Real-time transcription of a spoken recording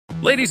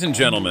Ladies and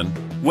gentlemen,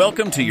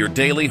 welcome to your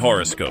daily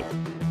horoscope.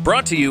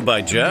 Brought to you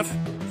by Jeff,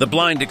 the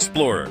Blind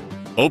Explorer.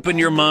 Open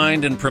your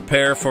mind and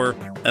prepare for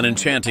an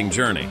enchanting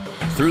journey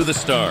through the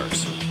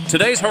stars.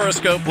 Today's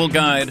horoscope will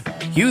guide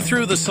you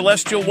through the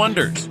celestial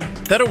wonders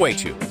that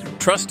await you.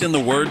 Trust in the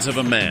words of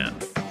a man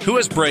who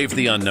has braved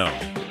the unknown,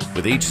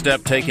 with each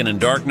step taken in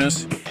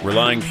darkness,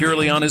 relying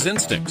purely on his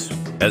instincts.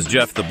 As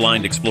Jeff, the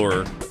Blind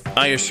Explorer,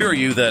 I assure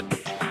you that,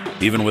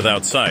 even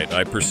without sight,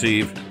 I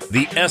perceive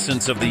the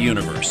essence of the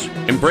universe.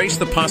 Embrace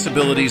the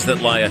possibilities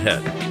that lie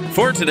ahead.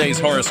 For today's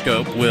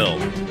horoscope will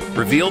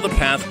reveal the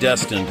path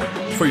destined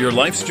for your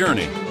life's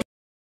journey.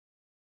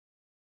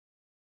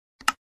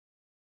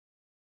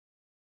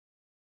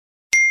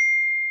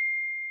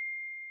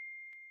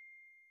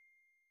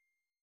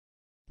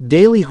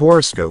 Daily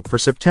Horoscope for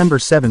September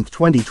 7,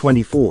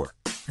 2024.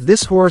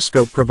 This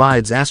horoscope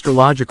provides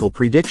astrological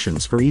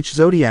predictions for each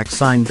zodiac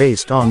sign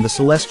based on the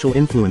celestial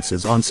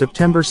influences on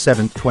September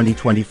 7,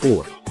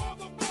 2024.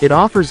 It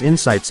offers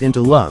insights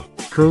into love,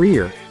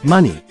 career,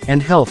 money,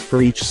 and health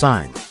for each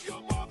sign.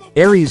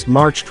 Aries,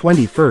 March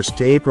 21st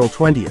to April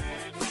 20th.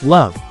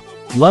 Love.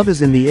 Love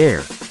is in the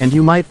air, and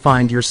you might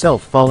find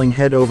yourself falling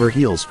head over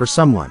heels for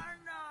someone.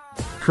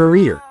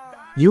 Career.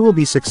 You will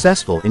be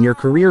successful in your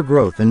career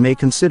growth and may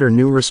consider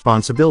new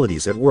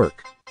responsibilities at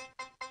work.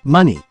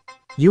 Money.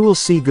 You will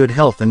see good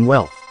health and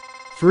wealth.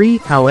 Free,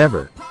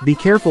 however, be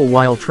careful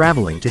while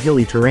traveling to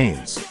hilly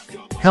terrains.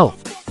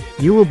 Health.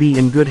 You will be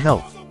in good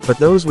health, but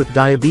those with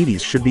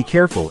diabetes should be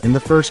careful in the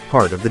first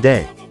part of the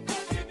day.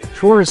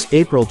 Taurus,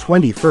 April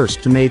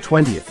 21st to May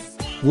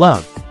 20th.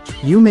 Love.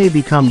 You may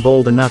become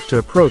bold enough to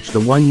approach the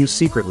one you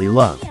secretly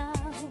love.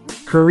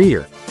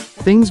 Career.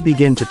 Things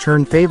begin to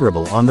turn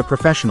favorable on the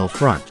professional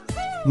front.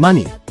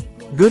 Money.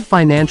 Good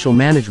financial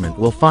management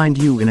will find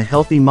you in a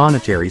healthy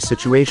monetary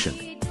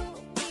situation.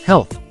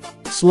 Health.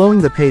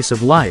 Slowing the pace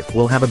of life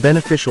will have a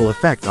beneficial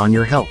effect on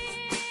your health.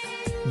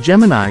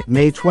 Gemini,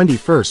 May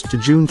 21st to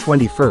June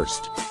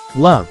 21st.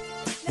 Love.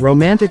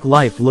 Romantic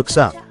life looks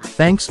up,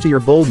 thanks to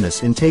your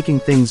boldness in taking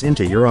things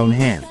into your own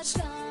hands.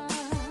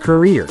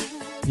 Career.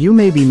 You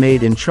may be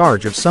made in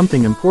charge of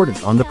something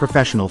important on the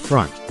professional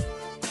front.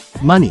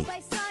 Money.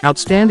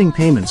 Outstanding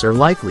payments are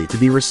likely to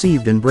be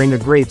received and bring a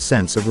great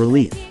sense of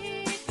relief.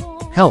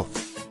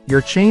 Health. Your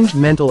changed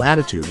mental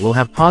attitude will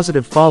have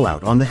positive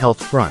fallout on the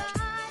health front.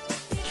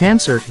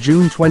 Cancer,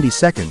 June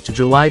 22nd to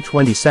July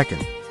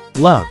 22nd.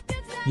 Love.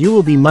 You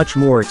will be much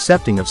more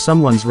accepting of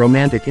someone's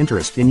romantic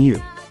interest in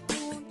you.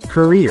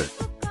 Career.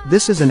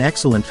 This is an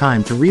excellent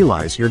time to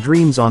realize your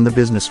dreams on the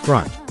business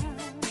front.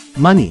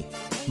 Money.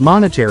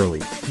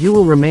 Monetarily, you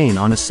will remain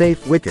on a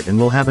safe wicket and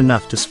will have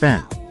enough to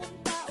spend.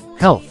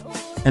 Health.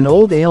 An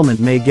old ailment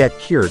may get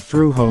cured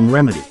through home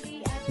remedy.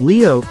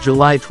 Leo,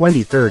 July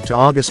 23rd to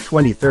August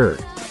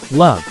 23rd.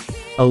 Love.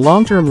 A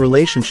long-term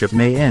relationship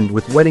may end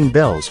with wedding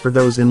bells for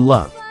those in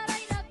love.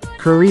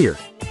 Career.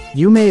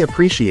 You may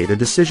appreciate a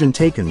decision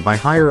taken by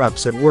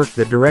higher-ups at work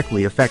that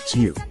directly affects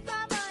you.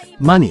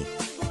 Money.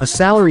 A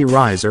salary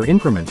rise or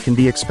increment can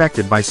be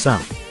expected by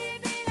some.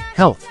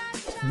 Health.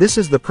 This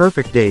is the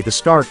perfect day to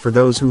start for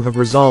those who have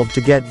resolved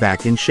to get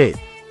back in shape.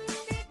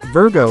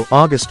 Virgo,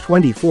 August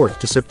 24th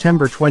to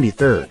September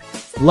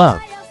 23rd.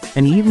 Love.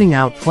 An evening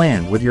out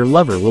planned with your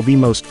lover will be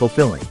most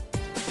fulfilling.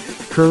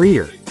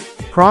 Career.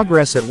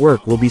 Progress at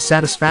work will be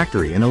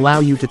satisfactory and allow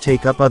you to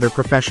take up other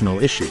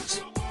professional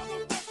issues.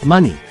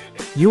 Money.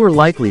 You are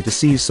likely to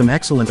seize some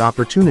excellent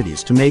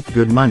opportunities to make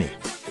good money.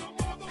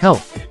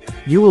 Health.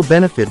 You will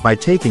benefit by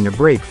taking a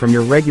break from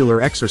your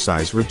regular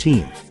exercise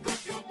routine.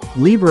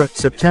 Libra,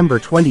 September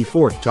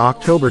 24th to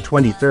October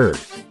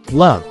 23rd.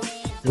 Love.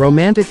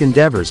 Romantic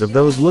endeavors of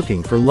those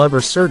looking for love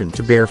are certain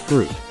to bear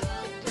fruit.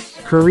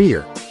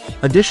 Career.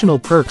 Additional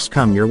perks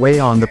come your way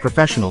on the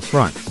professional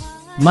front.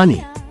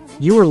 Money.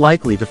 You are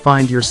likely to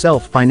find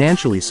yourself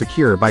financially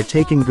secure by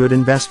taking good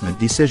investment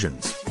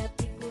decisions.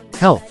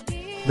 Health.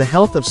 The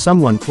health of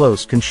someone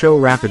close can show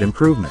rapid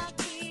improvement.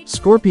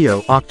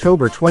 Scorpio,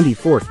 October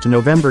 24th to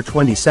November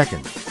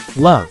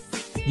 22nd. Love.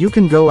 You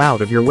can go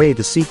out of your way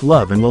to seek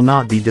love and will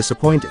not be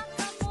disappointed.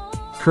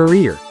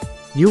 Career.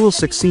 You will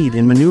succeed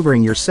in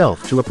maneuvering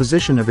yourself to a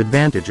position of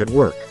advantage at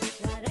work.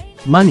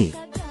 Money.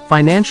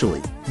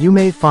 Financially, you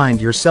may find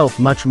yourself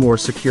much more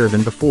secure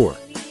than before.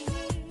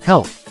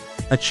 Health.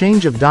 A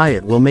change of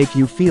diet will make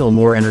you feel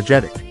more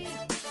energetic.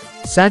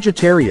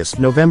 Sagittarius,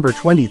 November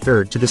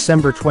 23rd to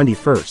December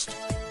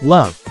 21st.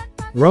 Love.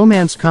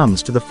 Romance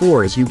comes to the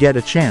fore as you get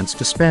a chance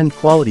to spend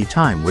quality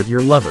time with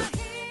your lover.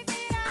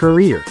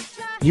 Career.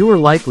 You are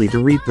likely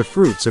to reap the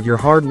fruits of your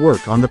hard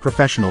work on the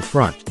professional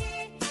front.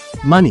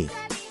 Money.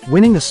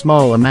 Winning a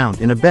small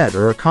amount in a bet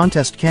or a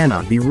contest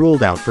cannot be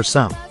ruled out for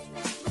some.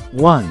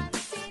 1.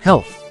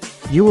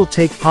 Health. You will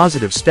take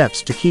positive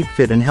steps to keep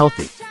fit and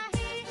healthy.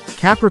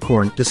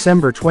 Capricorn,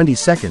 December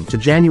 22nd to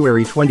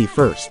January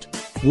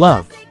 21st.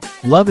 Love.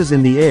 Love is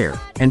in the air,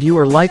 and you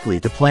are likely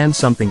to plan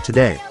something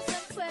today.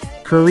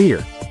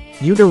 Career.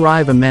 You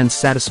derive immense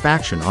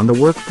satisfaction on the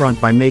work front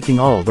by making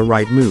all the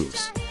right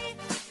moves.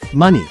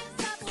 Money.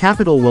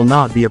 Capital will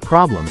not be a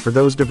problem for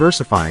those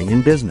diversifying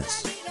in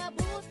business.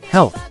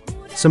 Health.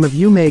 Some of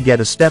you may get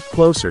a step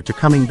closer to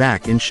coming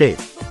back in shape.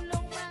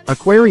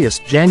 Aquarius,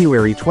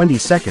 January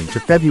 22nd to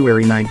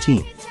February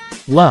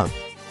 19th. Love.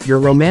 Your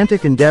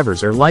romantic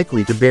endeavors are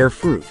likely to bear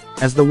fruit,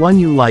 as the one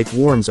you like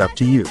warms up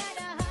to you.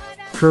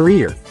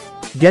 Career.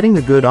 Getting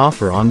a good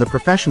offer on the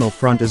professional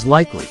front is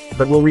likely,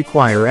 but will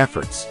require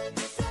efforts.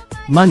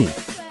 Money.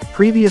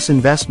 Previous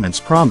investments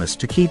promise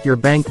to keep your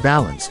bank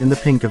balance in the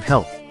pink of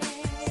health.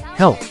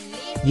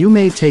 Health. You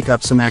may take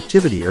up some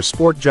activity or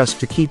sport just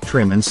to keep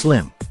trim and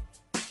slim.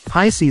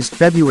 Pisces,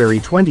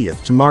 February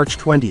 20th to March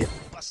 20th.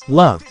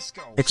 Love.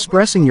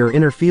 Expressing your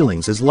inner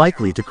feelings is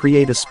likely to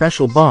create a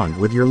special bond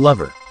with your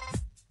lover.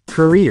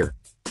 Career.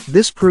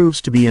 This proves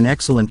to be an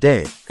excellent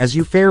day, as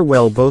you fare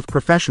well both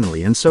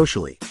professionally and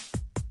socially.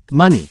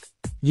 Money.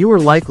 You are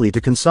likely to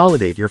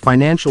consolidate your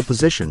financial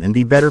position and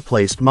be better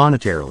placed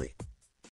monetarily.